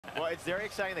Well, it's very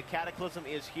exciting. The Cataclysm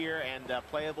is here and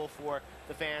playable for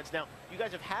the fans. Now, you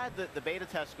guys have had the beta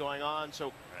test going on,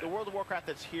 so the World of Warcraft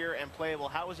that's here and playable,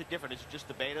 how is it different? Is it just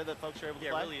the beta that folks are able to play?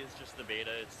 Yeah, it really is just the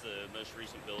beta. It's the most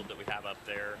recent build that we have up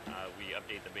there. We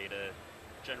update the beta,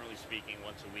 generally speaking,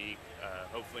 once a week,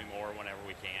 hopefully more whenever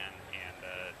we can, and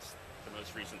it's the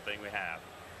most recent thing we have.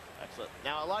 Excellent.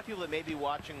 Now, a lot of people that may be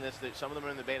watching this, that some of them are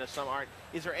in the beta, some aren't.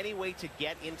 Is there any way to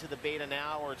get into the beta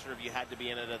now, or sort of you had to be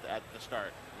in it at the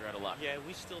start? You're out of luck. Yeah,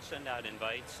 we still send out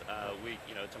invites.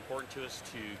 It's important to us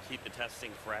to keep the testing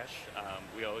fresh.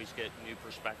 We always get new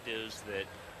perspectives that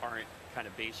aren't kind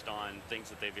of based on things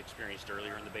that they've experienced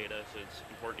earlier in the beta, so it's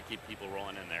important to keep people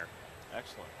rolling in there.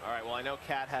 Excellent. All right, well, I know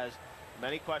Kat has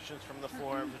many questions from the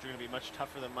forums, which are going to be much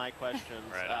tougher than my questions.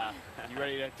 Right. You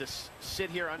ready to just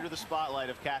sit here under the spotlight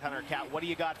of Cat Hunter? Kat, what do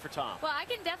you got for Tom? Well, I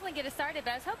can definitely get us started,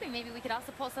 but I was hoping maybe we could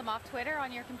also pull some off Twitter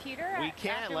on your computer. We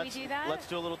can. Let's do that. Let's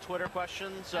do a little Twitter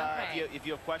questions. Okay. If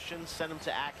you have questions, send them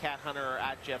to @CatHunter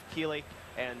or @JeffKeeley.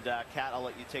 And Kat, I'll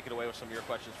let you take it away with some of your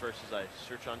questions first as I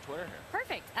search on Twitter here.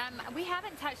 Perfect. We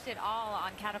haven't touched it all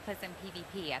on Cataclysm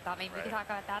PvP. I thought maybe we could talk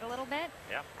about that a little bit.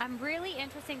 Yeah. Really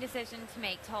interesting decision to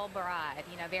make Tol Barad.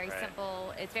 You know, very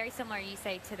simple. It's very similar, you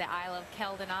say, to the Isle of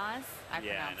Kel'Danaz. I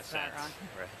pronounced that wrong.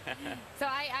 Right. So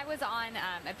I was on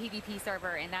a PvP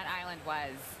server, and that island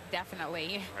was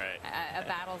definitely a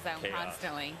battle zone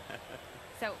constantly.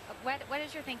 So what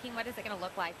is your thinking? What is it going to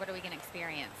look like? What are we going to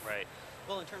experience? Right.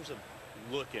 Well, in terms of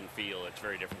look and feel, it's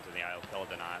very different than the Isle of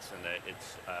Kel'Danaz in that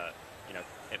it's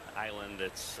an island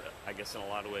that's, I guess, in a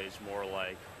lot of ways more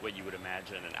like what you would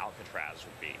imagine an Alcatraz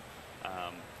would be.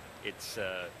 It's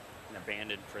an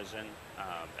abandoned prison.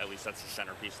 At least that's the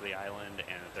centerpiece of the island,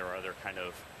 and there are other kind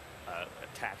of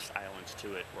attached islands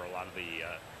to it where a lot of the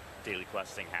daily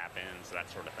questing happens,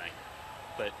 that sort of thing.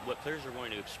 But what players are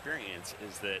going to experience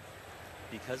is that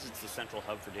because it's the central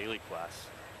hub for daily quests,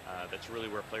 that's really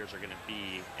where players are going to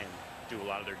be and do a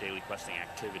lot of their daily questing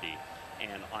activity.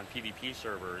 And on PvP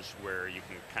servers, where you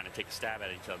can kind of take a stab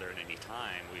at each other at any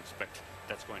time, we expect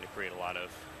that's going to create a lot of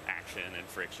action and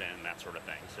friction, that sort of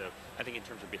thing. So I think in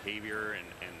terms of behavior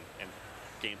and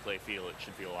gameplay feel, it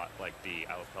should feel a lot like the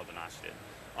Isle of Kel'Danaz did.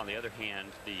 On the other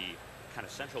hand, the kind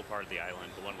of central part of the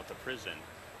island, the one with the prison,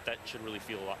 that should really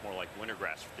feel a lot more like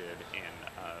Wintergrass did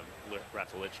in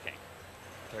Wrath of the Lich King.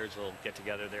 Players will get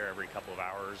together there every couple of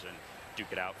hours and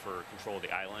duke it out for control of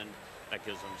the island. That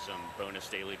gives them some bonus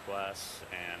daily quests,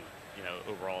 and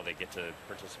overall they get to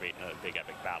participate in a big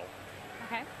epic battle.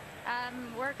 Okay. Tell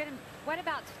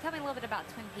me a little bit about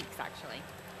Twin Peaks, actually.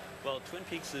 Well, Twin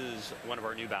Peaks is one of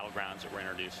our new battlegrounds that we're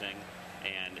introducing,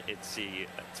 and it's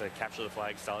a capture the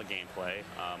flag style gameplay,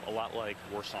 a lot like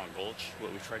Warsong Gulch.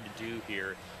 What we've tried to do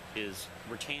here is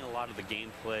retain a lot of the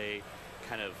gameplay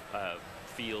kind of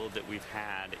feel that we've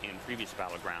had in previous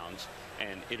battlegrounds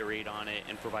and iterate on it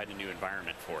and provide a new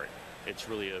environment for it. It's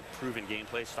really a proven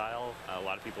gameplay style. A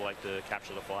lot of people like to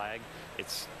capture the flag.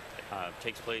 It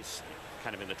takes place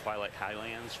kind of in the Twilight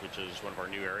Highlands, which is one of our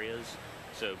new areas.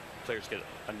 So players get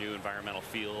a new environmental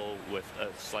feel with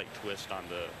a slight twist on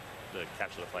the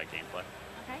capture the flag gameplay.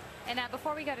 Okay. And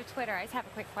before we go to Twitter, I just have a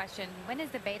quick question. When is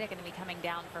the beta going to be coming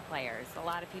down for players? A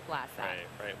lot of people ask that.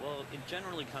 Right. Well, it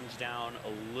generally comes down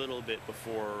a little bit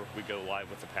before we go live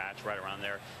with the patch, right around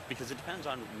there, because it depends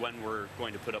on when we're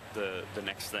going to put up the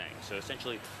next thing. So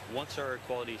essentially, once our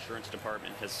quality assurance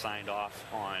department has signed off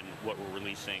on what we're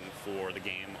releasing for the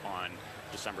game on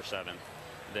December 7th,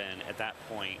 then at that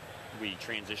point, we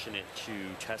transition it to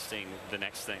testing the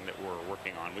next thing that we're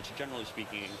working on, which generally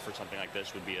speaking for something like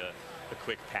this would be a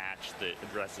quick patch that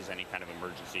addresses any kind of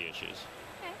emergency issues.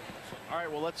 Okay. All right,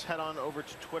 well, let's head on over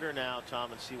to Twitter now,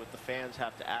 Tom, and see what the fans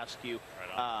have to ask you.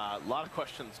 Right a lot of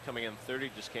questions coming in.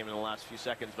 30 just came in the last few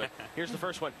seconds, but here's the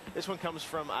first one. This one comes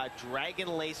from Dragon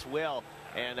Lace Will,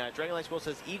 and Dragon Lace Will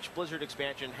says, each Blizzard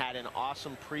expansion had an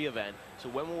awesome pre-event, so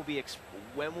when will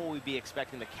we be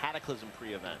expecting the Cataclysm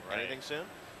pre-event? Anything soon?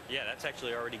 Yeah, that's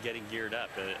actually already getting geared up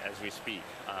as we speak.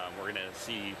 We're going to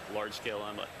see large-scale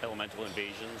elemental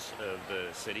invasions of the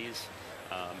cities,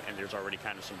 and there's already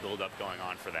kind of some build-up going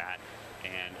on for that.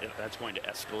 And that's going to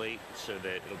escalate so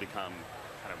that it'll become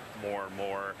kind of more and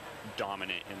more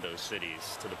dominant in those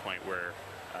cities to the point where,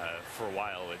 for a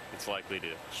while, it's likely to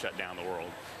shut down the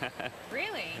world.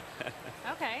 Really?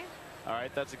 Okay. All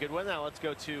right, that's a good one. Now let's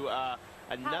go to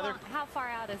another. How far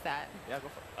out is that? Yeah, go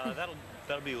for it.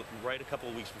 That'll be right a couple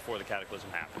of weeks before the Cataclysm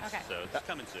happens. Okay. So it's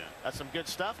coming soon. That's some good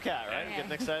stuff, Kat, right? Yeah.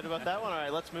 Getting excited about that one. All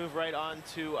right, let's move right on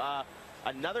to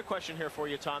another question here for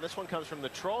you, Tom. This one comes from the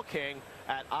Troll King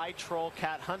at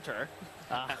iTrollCatHunter.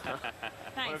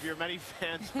 Nice. One of your many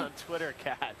fans on Twitter,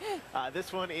 Kat.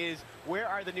 This one is, where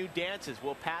are the new dances?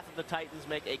 Will Path of the Titans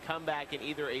make a comeback in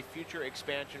either a future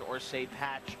expansion or, say,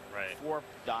 patch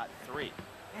 4.3?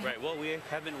 Right. Well, we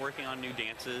have been working on new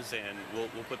dances, and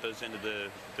we'll put those into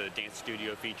the dance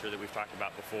studio feature that we've talked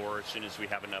about before as soon as we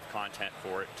have enough content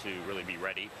for it to really be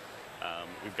ready.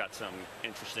 We've got some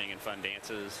interesting and fun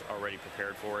dances already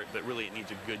prepared for it, but really it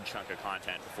needs a good chunk of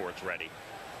content before it's ready.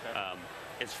 Okay.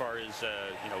 As far as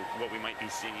what we might be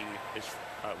seeing is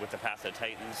with the Path of the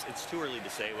Titans, it's too early to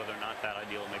say whether or not that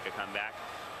idea will make a comeback.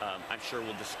 I'm sure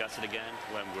we'll discuss it again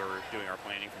when we're doing our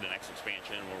planning for the next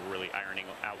expansion, when we're really ironing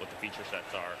out what the feature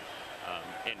sets are.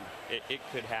 And it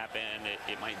could happen.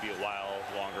 It might be a while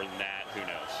longer than that. Who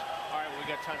knows? All right, we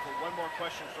got time for one more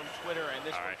question from Twitter, and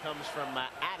this one comes from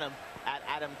Adam at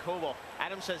Adam Koval.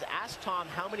 Adam says, ask Tom,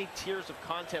 how many tiers of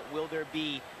content will there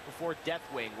be before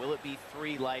Deathwing? Will it be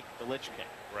 3 like the Lich King?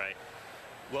 Right.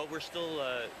 Well, we're still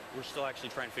actually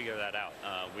trying to figure that out.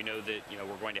 We know that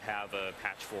we're going to have a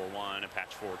patch 4.1, a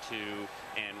patch 4.2,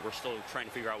 and we're still trying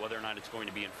to figure out whether or not it's going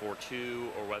to be in 4.2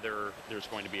 or whether there's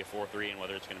going to be a 4.3 and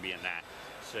whether it's going to be in that.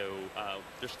 So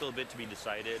there's still a bit to be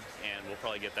decided, and we'll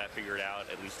probably get that figured out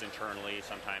at least internally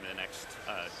sometime in the next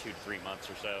 2 to 3 months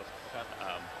or so.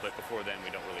 Okay. But before then, we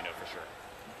don't really know for sure.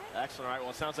 Excellent. All right,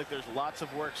 well, it sounds like there's lots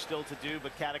of work still to do,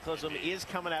 but Cataclysm is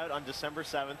coming out on December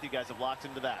 7th. You guys have locked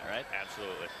into that, right?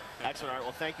 Absolutely. Excellent. All right,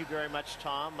 well, thank you very much,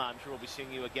 Tom. I'm sure we'll be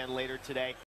seeing you again later today.